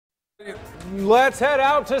Let's head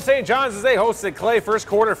out to St. John's as they hosted Clay. First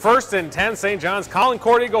quarter, 1st and 10. St. John's. Colin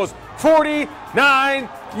Cordy goes 49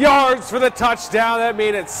 yards for the touchdown. That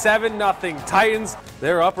made it 7-0 Titans.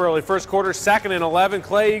 They're up early. First quarter, 2nd and 11.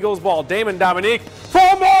 Clay Eagles ball. Damon Dominique.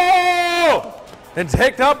 Fumble! And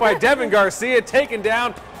picked up by Devin Garcia. Taken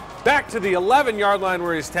down back to the 11-yard line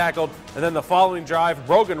where he's tackled. And then the following drive,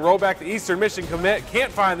 Brogan Roback, the Eastern Michigan commit,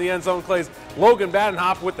 can't find the end zone. Clay's Logan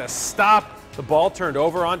Badenhop with the stop. The ball turned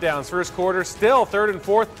over on downs. First quarter, still 3rd and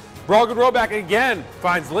 4th. Brogan Roback again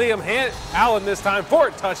finds Liam Allen this time for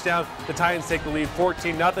a touchdown. The Titans take the lead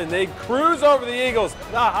 14-0. They cruise over the Eagles.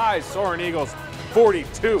 The high soaring Eagles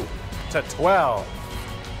 42-12.